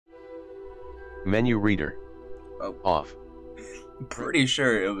Menu reader. Oh. Off. I'm pretty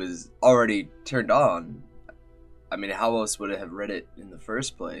sure it was already turned on. I mean, how else would it have read it in the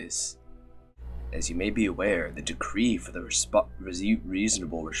first place? As you may be aware, the decree for the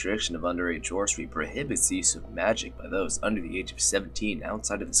reasonable restriction of underage sorcery prohibits the use of magic by those under the age of 17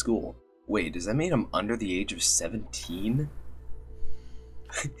 outside of the school. Wait, does that mean I'm under the age of 17?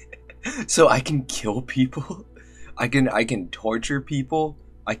 So I can kill people? I can torture people?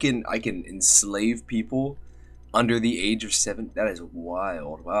 I can enslave people under the age of 7? That is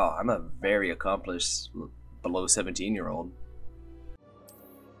wild. Wow, I'm a very accomplished below 17-year-old.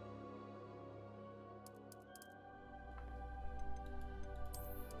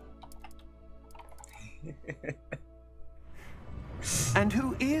 And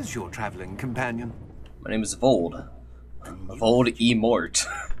who is your traveling companion? My name is Vold. Vold E. Mort.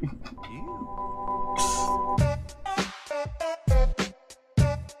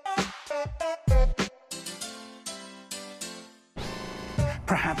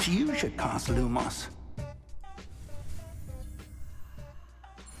 Perhaps you should cast Lumos.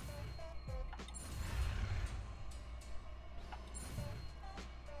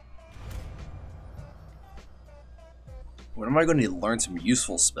 When am I going to learn some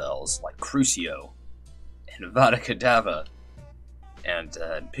useful spells like Crucio and Avada Kedavra and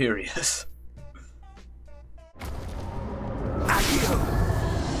Imperius? Accio!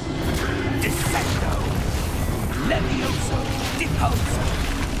 Dissecto! Levioso! Deposo!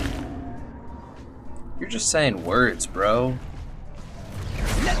 You're just saying words, bro.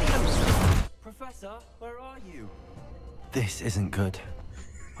 Levioso! Professor, where are you? This isn't good.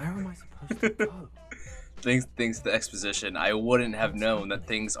 Where am I supposed to go? Thanks to the exposition, I wouldn't have known that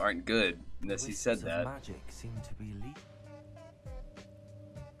things aren't good unless he said that. Magic seem to be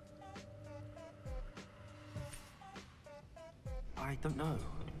I don't know.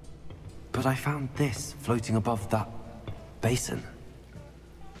 But I found this floating above that basin.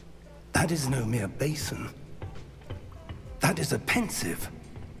 That is no mere basin. That is a pensive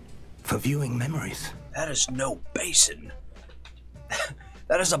for viewing memories. That is no basin.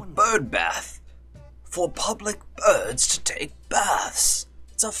 That is a bird bath. For public birds to take baths.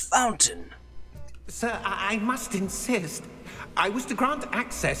 It's a fountain. Sir, I must insist. I was to grant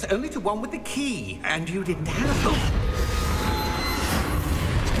access only to one with the key, and you didn't have them.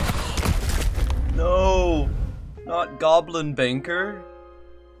 No, not Goblin Banker.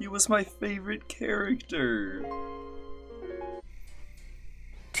 He was my favorite character.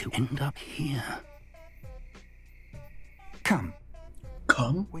 To end up here. Come.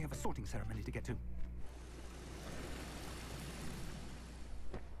 Come? We have a sorting ceremony to get to.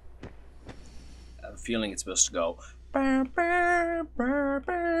 I have a feeling it's supposed to go.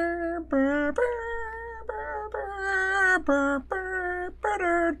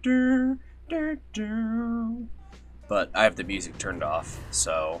 But I have the music turned off,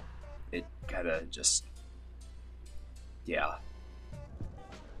 so it kinda just, yeah.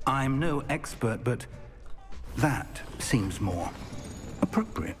 I'm no expert, but that seems more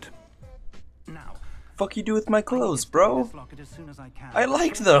appropriate. Now, Fuck you do with my clothes, bro? I I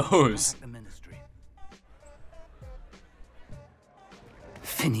liked those.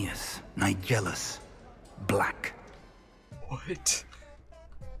 Phineas, Nigellus, Black. What?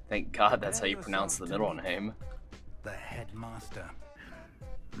 Thank God that's how you pronounce the middle name. The headmaster.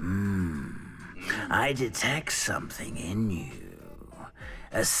 I detect something in you.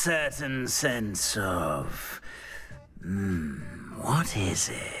 A certain sense of... what is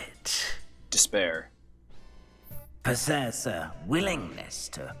it? Despair. Possess a willingness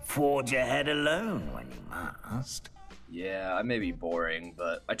to forge ahead alone when you must. Yeah, I may be boring,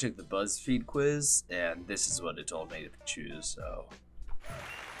 but I took the BuzzFeed quiz, and this is what it told me to choose, so...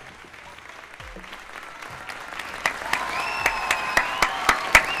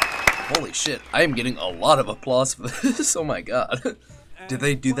 Holy shit, I am getting a lot of applause for this, oh my god. Did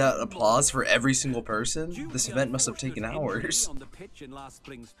they do that applause for every single person? This event must have taken hours.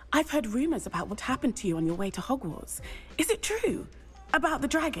 I've heard rumors about what happened to you on your way to Hogwarts. Is it true? About the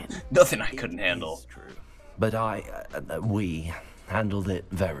dragon? Nothing I couldn't handle. But we handled it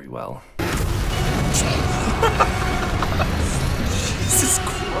very well. Jesus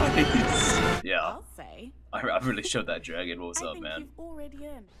Christ. Yeah, I'll say. I really showed that dragon what's up, man. You've already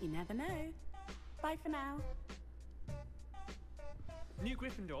earned. You never know. Bye for now. New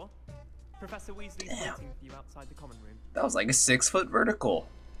Gryffindor. Professor Weasley's waiting for you outside the common room. That was like a 6-foot vertical.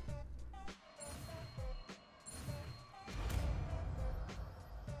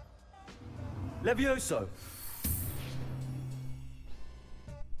 Levioso!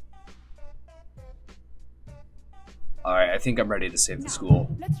 Alright, I think I'm ready to save the school.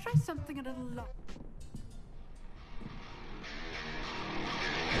 Let's try something a little light.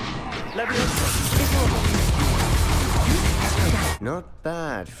 Not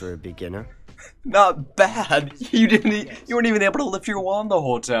bad for a beginner. Not bad. You weren't even able to lift your wand the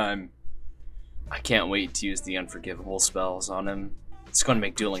whole time. I can't wait to use the unforgivable spells on him. It's going to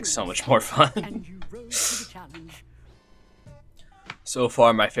make dueling so much more fun. So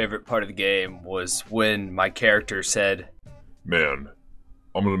far, my favorite part of the game was when my character said, "Man,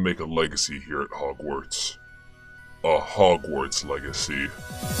 I'm gonna make a legacy here at Hogwarts. A Hogwarts Legacy."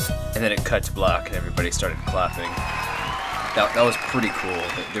 And then it cut to black and everybody started clapping. That was pretty cool.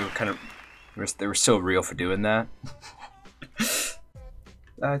 They were kind of, they were so real for doing that.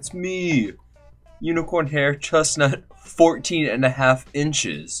 That's me. Unicorn hair, chestnut, 14.5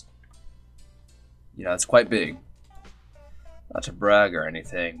 inches. You know, it's quite big. Not to brag or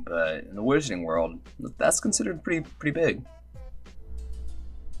anything, but in the wizarding world, that's considered pretty big.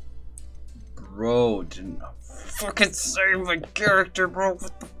 Bro, didn't fucking save my character, bro.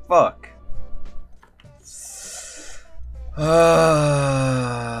 What the fuck? I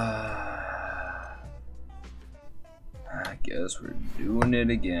guess we're doing it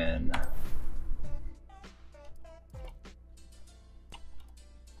again.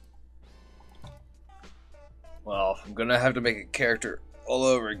 Well, I'm gonna have to make a character all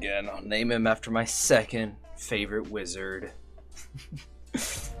over again. I'll name him after my second favorite wizard.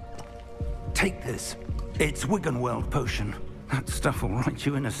 Take this. It's Wiggenweld potion. That stuff will right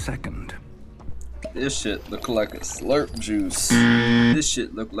you in a second. This shit look like a slurp juice. This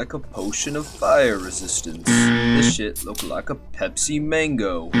shit look like a potion of fire resistance. This shit look like a Pepsi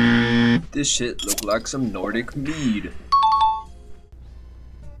mango. This shit look like some Nordic mead.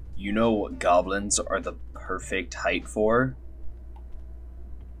 You know what goblins are the perfect height for?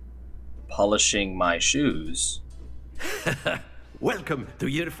 Polishing my shoes. Welcome to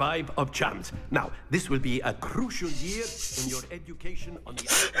year 5 of charms. Now, this will be a crucial year in your education on the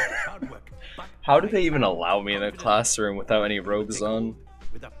art of hard work. How do they even allow me in a classroom without any robes on?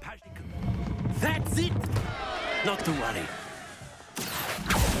 That's it! Not to worry.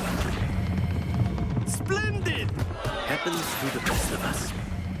 Splendid! Happens to the best of us.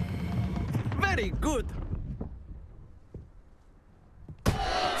 Very good.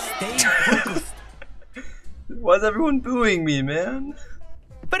 Stay focused. Why's everyone booing me, man?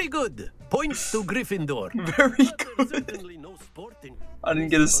 Very good. Points to Gryffindor. Very good. I didn't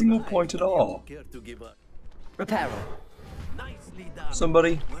get a single point at all. Repair.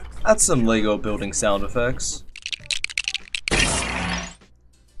 Somebody, add some Lego building sound effects.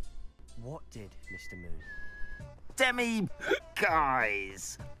 What did, Mr. Moon? Demi,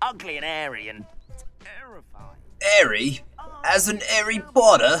 guys, ugly and airy and terrifying. Airy? As an airy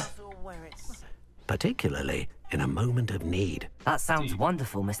Potter? Particularly in a moment of need. That sounds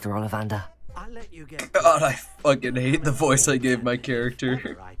wonderful, Mr. Ollivander. I'll let you get God, I fucking hate the voice I gave my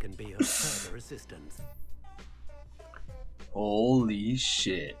character. I can be of further assistance. Holy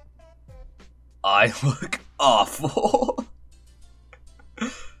shit. I look awful.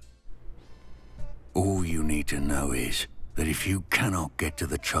 All you need to know is that if you cannot get to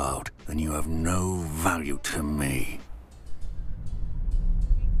the child, then you have no value to me.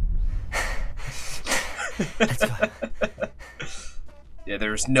 Let's go. Yeah,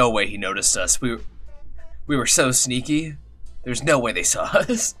 there was no way he noticed us. We were so sneaky. There's no way they saw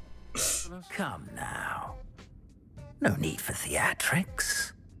us. Come now. No need for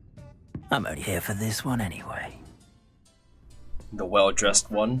theatrics. I'm only here for this one anyway. The well-dressed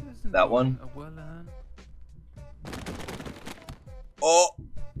one? That one? Oh!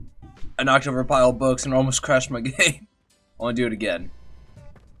 I knocked over a pile of books and almost crashed my game. I want to do it again.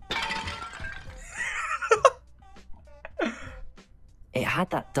 It had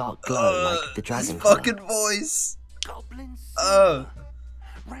that dark glow like the dragon. His fucking voice!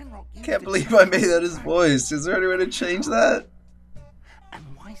 Can't believe I made that his voice. Is there any way to change that? And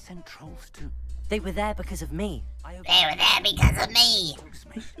why send trolls to... They were there because of me. They were there because of me.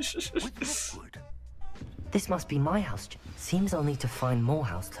 This must be my house. Seems I'll need to find more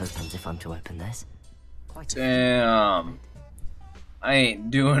house tokens if I'm to open this. Damn. I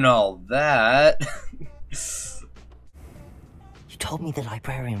ain't doing all that. You told me the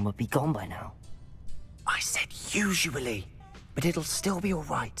librarian would be gone by now. I said usually, but it'll still be all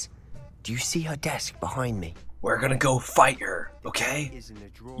right. Do you see her desk behind me? We're gonna go fight her, okay?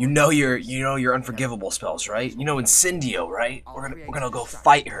 You know your unforgivable spells, right? You know Incendio, right? We're gonna go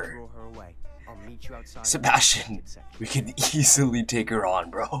fight her. Sebastian, we can easily take her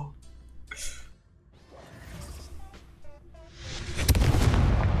on, bro.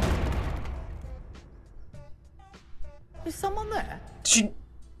 Is someone there?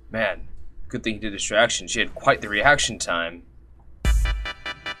 Man, good thing he did distraction. She had quite the reaction time.